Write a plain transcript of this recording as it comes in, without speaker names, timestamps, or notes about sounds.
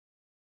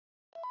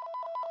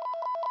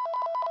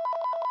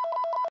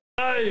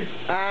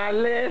I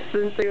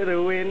listen to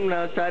the wind when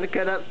I was trying to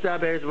cut up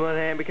strawberries with one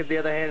hand because the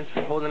other hand's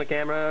holding the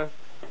camera.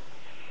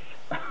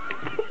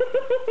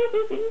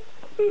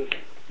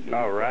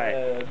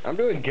 Alright. I'm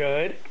doing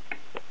good.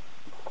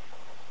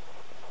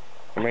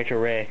 I'm Rachel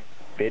Ray,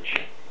 bitch.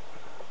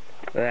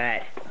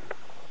 Alright.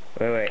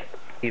 Wait.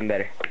 Even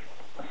better.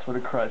 I swear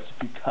to Christ,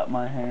 if you cut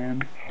my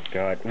hand. Oh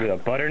God, with a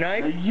butter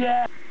knife?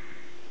 Yeah!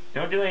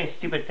 Don't do any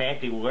stupid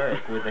fancy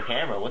work with the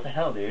camera. What the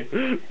hell,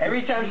 dude?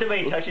 Every time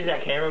somebody touches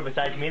that camera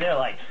besides me, they're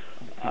like,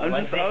 I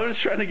was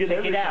just trying to get take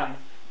everything. it out.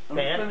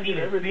 Man, that's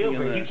Steven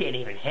Spielberg. You can't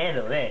even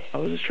handle this. I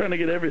was just trying to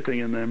get everything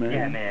in there, man.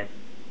 Yeah, man.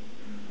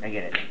 I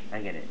get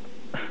it.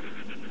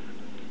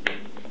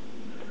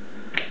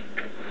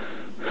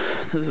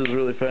 This is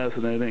really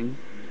fascinating.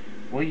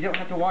 Well, you don't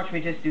have to watch me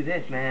just do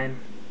this, man.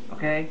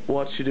 Okay?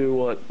 Watch you do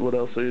what? What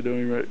else are you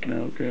doing right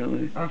now,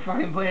 currently? I'm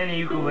fucking playing a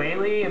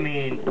ukulele. I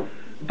mean,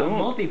 I'm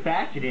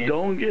multifaceted.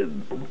 Don't get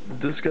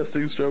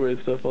disgusting strawberry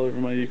stuff all over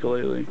my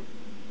ukulele.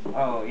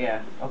 Oh,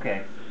 yeah.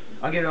 Okay.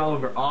 I'll get it all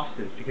over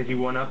Austin's because he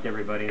one-upped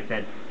everybody and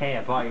said, hey,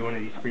 I bought you one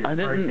of these for your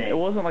birthday. It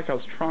wasn't like I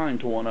was trying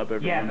to one-up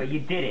everyone. Yeah, but you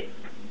did it.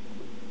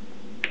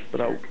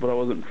 But I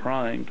wasn't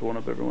trying to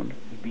one-up everyone.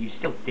 But you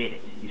still did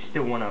it. You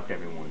still one-upped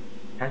everyone.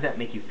 How does that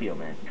make you feel,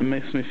 man? It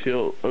makes me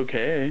feel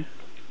okay.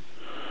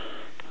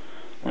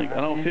 Like,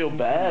 I don't feel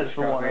bad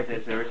for one.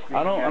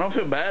 I don't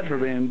feel bad for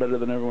being better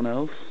than everyone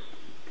else.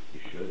 You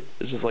should.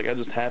 It's just like I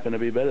just happen to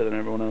be better than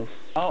everyone else.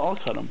 I'll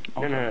cut them.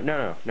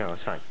 No,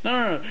 it's fine.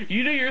 No.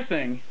 You do your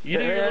thing. You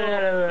do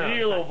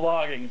your little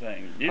vlogging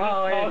thing. You just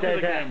talk to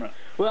the camera.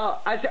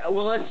 Well,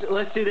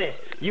 let's do this.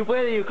 You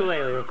play the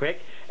ukulele real quick,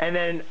 and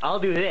then I'll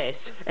do this,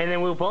 and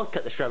then we'll both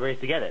cut the strawberries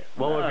together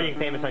while we're being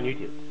famous on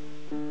YouTube.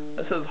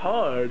 That sounds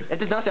hard. It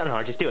does not sound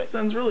hard. Just do it. It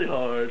sounds really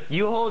hard.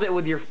 You hold it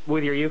with your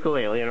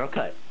ukulele, and I'll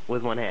cut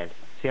with one hand.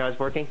 See how it's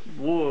working?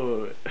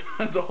 Whoa.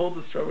 I have to hold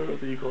the strawberry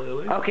with the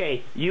ukulele?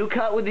 Okay, you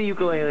cut with the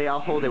ukulele, I'll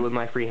hold it with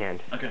my free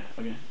hand. Okay.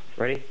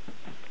 Ready?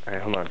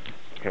 Alright, hold on.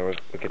 Okay, we'll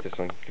get this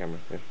on camera.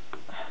 Yeah.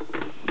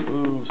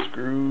 Ooh,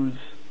 screws.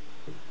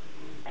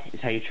 This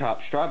is how you chop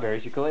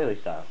strawberries ukulele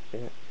style. See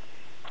it?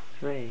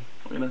 Ray.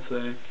 I'm gonna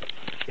say.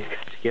 He's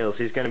got skills.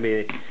 He's gonna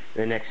be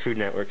the next Food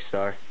Network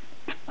star.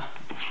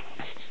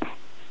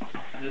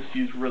 I just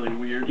use really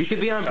weird. You could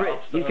be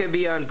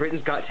on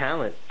Britain's Got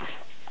Talent.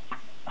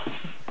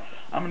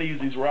 I'm gonna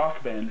use these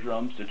rock band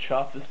drums to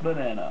chop this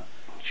banana.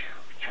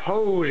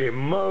 Holy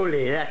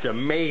moly, that's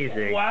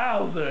amazing.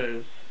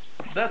 Wowzers.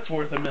 That's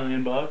worth $1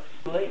 million.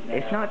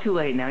 It's not too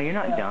late now. You're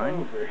not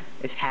done.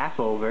 It's half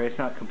over. It's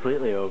not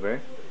completely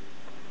over.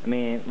 I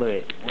mean,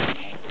 look.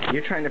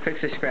 You're trying to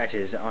fix the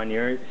scratches on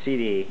your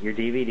CD, your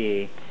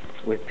DVD,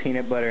 with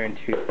peanut butter and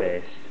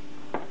toothpaste.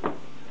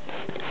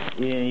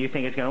 You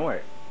think it's gonna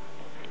work?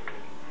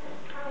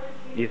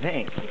 You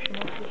think?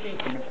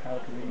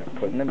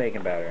 Putting the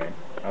baking powder in.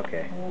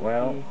 Okay.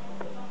 Well.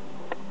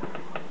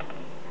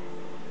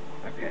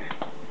 Okay.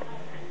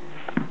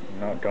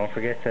 No, don't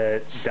forget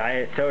the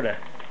diet soda.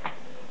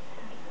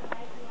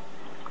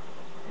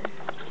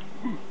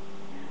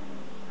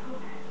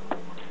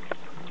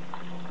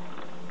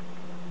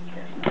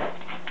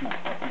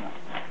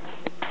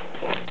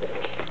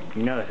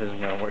 You know this isn't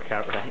going to work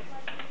out right.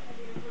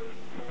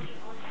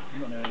 You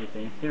don't know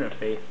anything. You don't have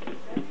faith.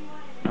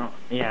 Oh,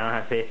 yeah, I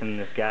don't have faith in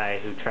this guy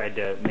who tried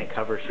to make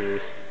cover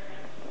shoes.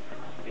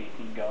 Faith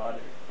in God.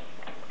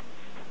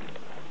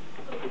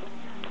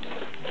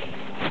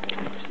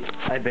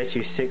 I bet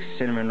you 6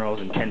 cinnamon rolls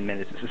in 10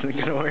 minutes this isn't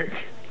going to work.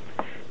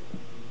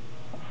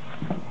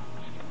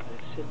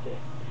 Sit there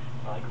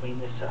while I clean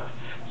this up.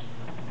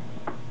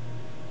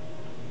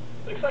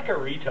 Looks like a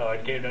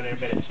retard came down there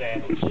and made a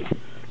sandwich.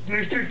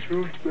 Mr.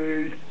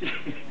 Toothpaste.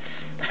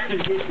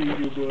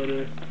 Peanut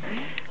butter.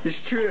 It's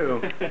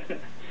true.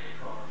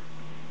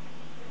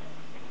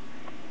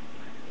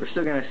 We're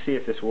still going to see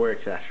if this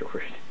works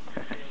afterward.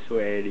 I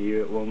swear to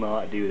you, it will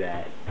not do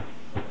that.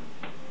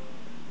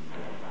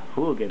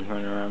 Hooligans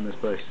running around this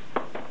place.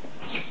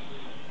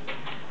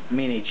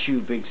 Mini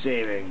chew big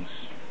savings.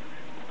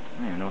 I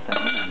don't even know what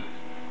that means.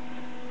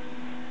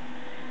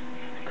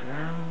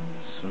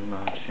 Clouds are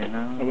marching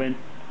out. I win.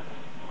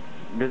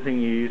 Good thing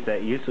you used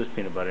that useless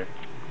peanut butter.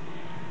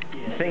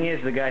 Yeah. The thing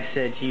is, the guy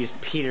said to use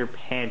Peter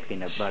Pan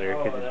peanut butter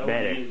because it's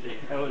better.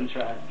 I wouldn't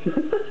try.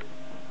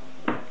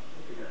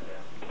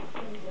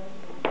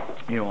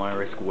 You don't want to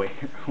risk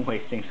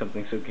wasting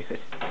something so good.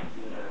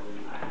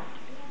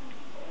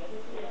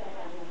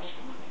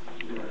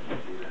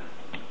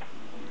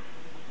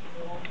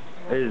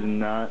 It is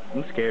not.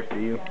 I'm scared for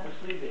you.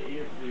 Let's leave it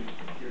here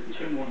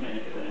for 2 more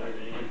minutes.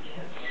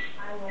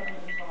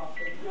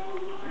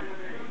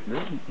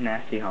 This is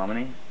nasty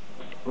hominy.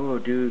 Oh,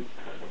 dude.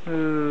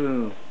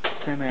 Ooh.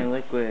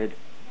 Semi-liquid.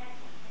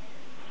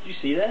 Did you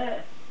see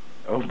that?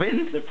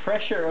 Open? The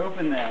pressure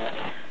opened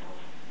that.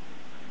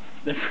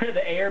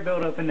 The air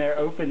buildup in there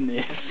opened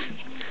this.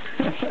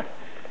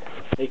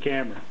 Hey,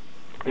 camera.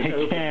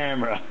 Hey,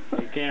 camera.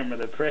 Hey, camera.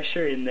 The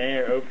pressure in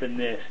there opened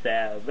this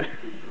valve.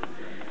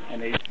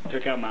 And they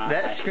took out my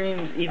That eye.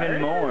 screams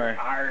even more.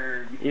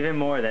 Even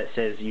more that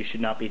says you should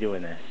not be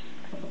doing this.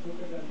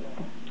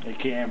 The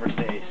camera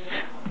stays.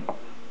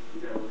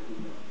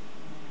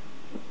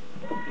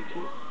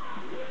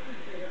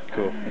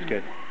 Cool. That's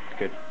good. That's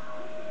good.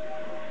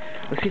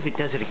 Let's see if it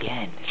does it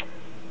again.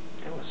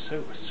 That was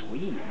so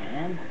sweet,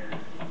 man.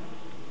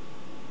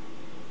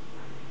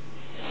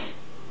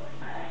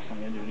 I'm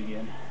gonna do it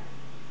again.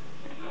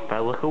 If I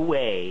look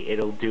away,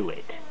 it'll do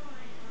it.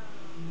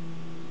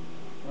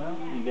 Well,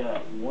 you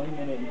got 1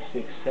 minute and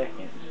 6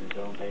 seconds, so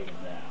don't take it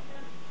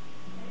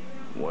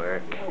now.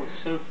 Work. That was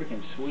so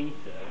freaking sweet,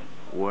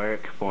 though.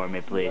 Work for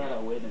me, please. I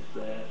gotta witness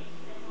that.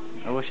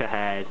 I wish I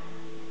had.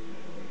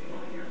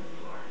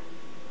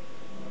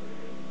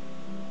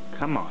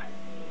 Come on.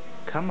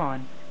 Come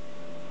on.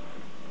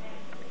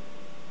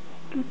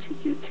 I'll have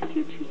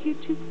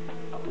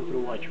to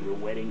watch your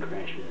wedding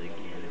crashes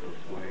again if this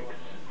works.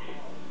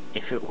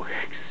 If it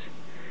works.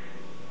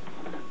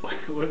 What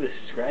if the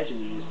scratches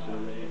are just so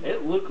there?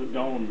 It looked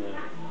on the...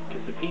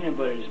 Because the peanut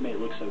butter just made it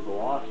look so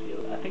glossy.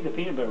 I think the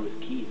peanut butter was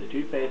key. The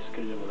toothpaste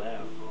could have done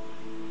without.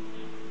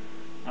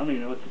 I don't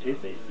even know what the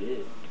toothpaste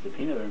did. The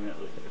peanut butter made it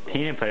look glossy.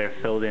 Peanut butter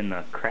filled in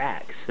the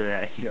cracks so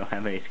that you don't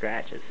have any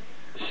scratches.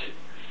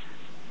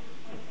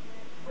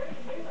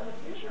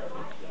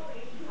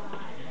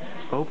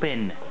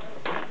 Open.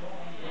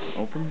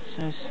 Open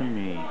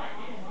sesame.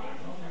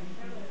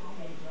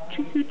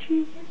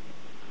 Choo-choo-choo.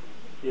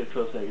 Yeah,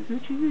 12 seconds.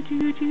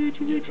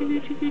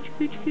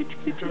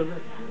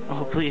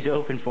 Oh, please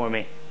open for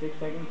me. 6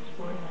 seconds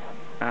for it.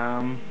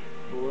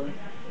 4,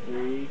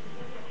 3,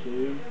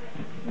 2,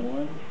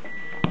 1.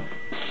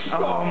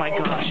 Oh my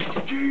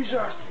gosh.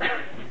 Jesus!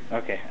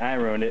 Okay, I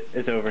ruined it.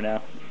 It's over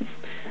now.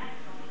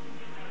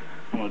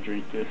 I'm gonna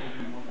drink this.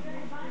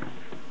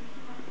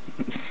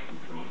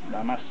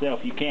 By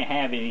myself, you can't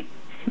have any.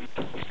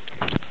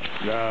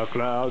 The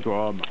clouds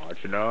were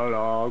marching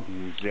along,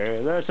 you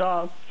say the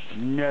song,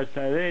 yes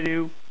they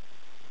do.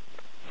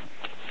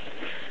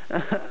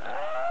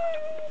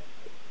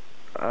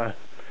 I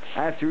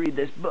have to read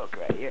this book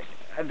right here.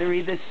 I have to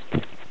read this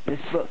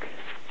book.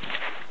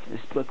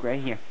 This book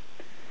right here.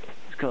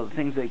 It's called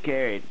Things They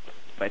Carried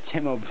by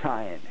Tim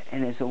O'Brien,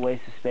 and it's a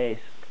waste of space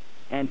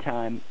and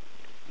time.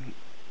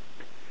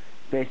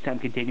 Space-time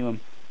continuum.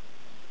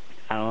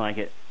 I don't like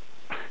it.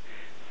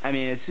 I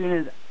mean, as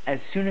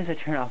soon as I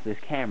turn off this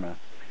camera,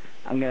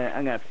 I'm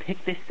gonna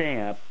pick this thing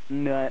up.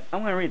 And I'm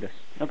gonna read this.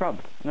 No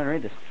problem. I'm gonna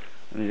read this.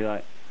 I'm gonna be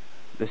like,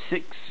 the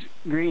 6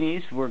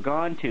 greenies were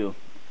gone too.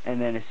 And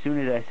then as soon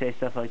as I say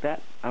stuff like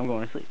that, I'm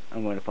going to sleep.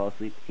 I'm going to fall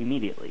asleep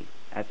immediately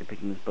after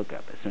picking this book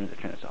up. As soon as I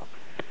turn this off.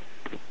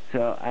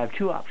 So I have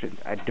 2 options.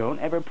 I don't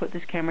ever put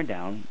this camera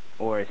down,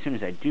 or as soon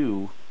as I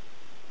do,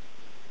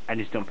 I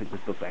just don't pick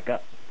this book back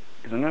up.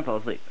 Because I'm gonna fall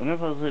asleep. I'm gonna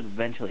fall asleep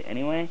eventually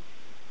anyway.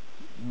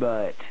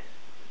 But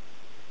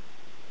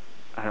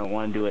I don't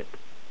want to do it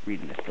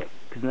reading this book,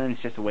 because then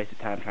it's just a waste of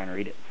time trying to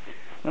read it.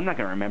 I'm not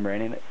going to remember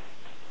any of it,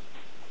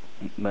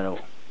 but I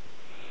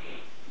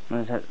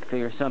just have to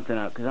figure something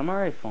out, because I'm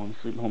already falling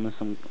asleep home with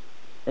some...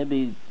 It'd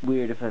be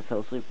weird if I fell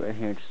asleep right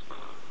here, just...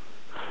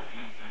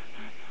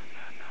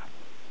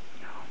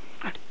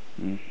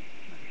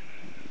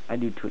 I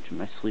do twitch in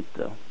my sleep,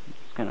 though.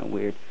 It's kind of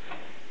weird.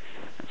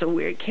 That's a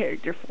weird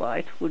character flaw.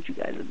 I told you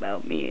guys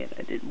about me, and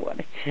I didn't want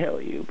to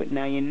tell you, but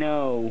now you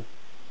know.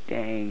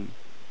 Dang.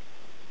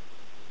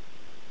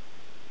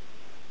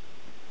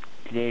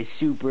 Today's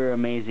super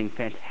amazing,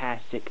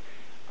 fantastic,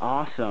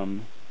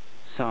 awesome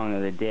song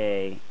of the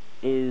day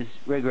is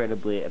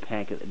regrettably a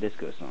Panic at the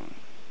Disco song.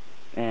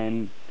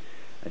 And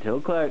I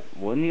told Clark it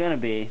wasn't gonna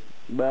be,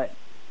 but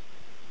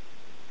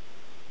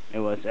it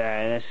was.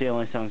 That's the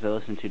only songs I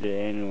listened to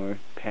today, and were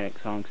Panic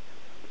songs.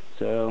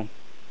 So,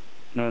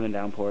 Northern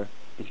Downpour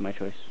is my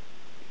choice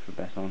for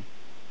best song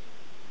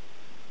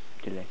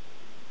today.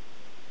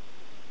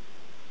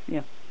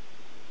 Yeah,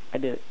 I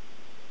did it.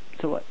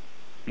 So what?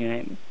 You know what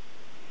I mean?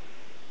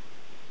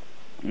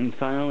 And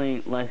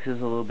finally, life is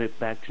a little bit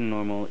back to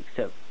normal,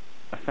 except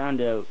I found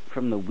out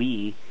from the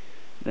Wii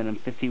that I'm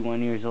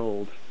 51 years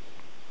old.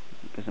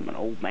 Because I'm an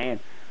old man.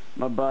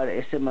 My body,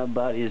 I said my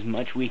body is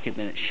much weaker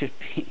than it should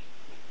be.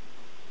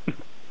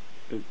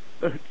 It's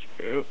so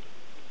true.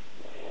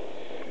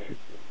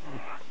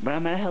 But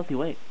I'm at a healthy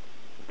weight,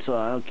 so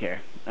I don't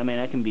care. I mean,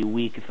 I can be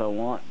weak if I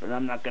want, but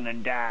I'm not gonna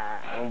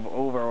die of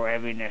over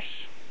heaviness.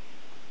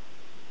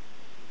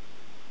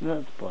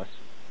 That's a plus.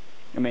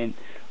 I mean,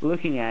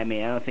 looking at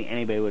me, I don't think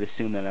anybody would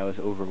assume that I was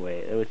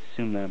overweight. They would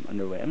assume that I'm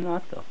underweight. I'm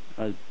not, though.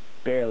 I was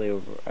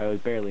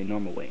barely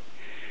normal weight.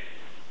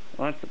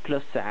 Well, that's the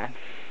plus side.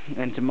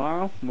 And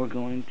tomorrow, we're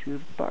going to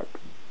the park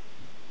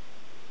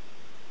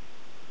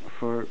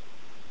for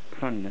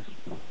funness.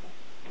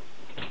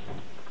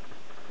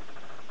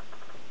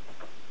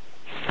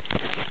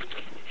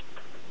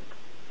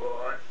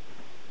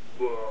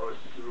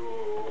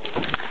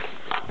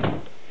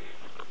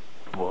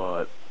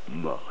 What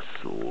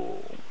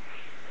muscle?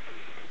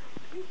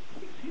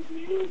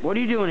 What are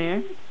you doing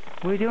here?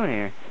 What are you doing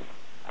here?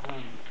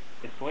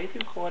 It's way too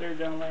cluttered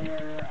down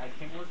there. I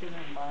can't work in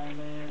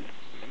environments.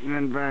 The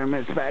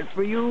environment's bad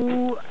for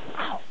you.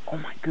 Ow, oh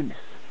my goodness.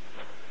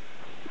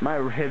 My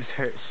ribs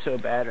hurt so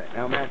bad right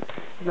now, man.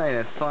 It's not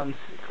even fun.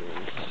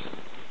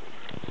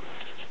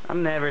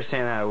 I'm never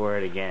saying that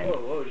word again. Whoa,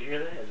 whoa, did you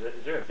hear that?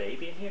 Is there a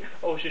baby in here?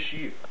 Oh, it's just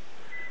you.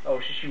 Oh,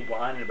 it's just you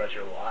whining about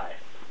your life.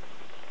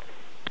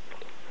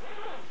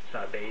 It's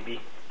not a baby.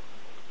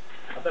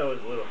 I thought it was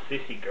a little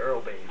sissy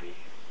girl baby.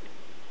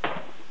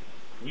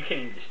 You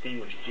can't even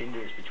distinguish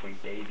genders between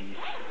babies.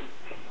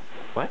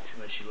 What?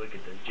 Unless you look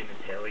at the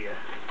genitalia.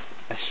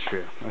 That's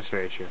true. That's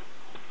very true.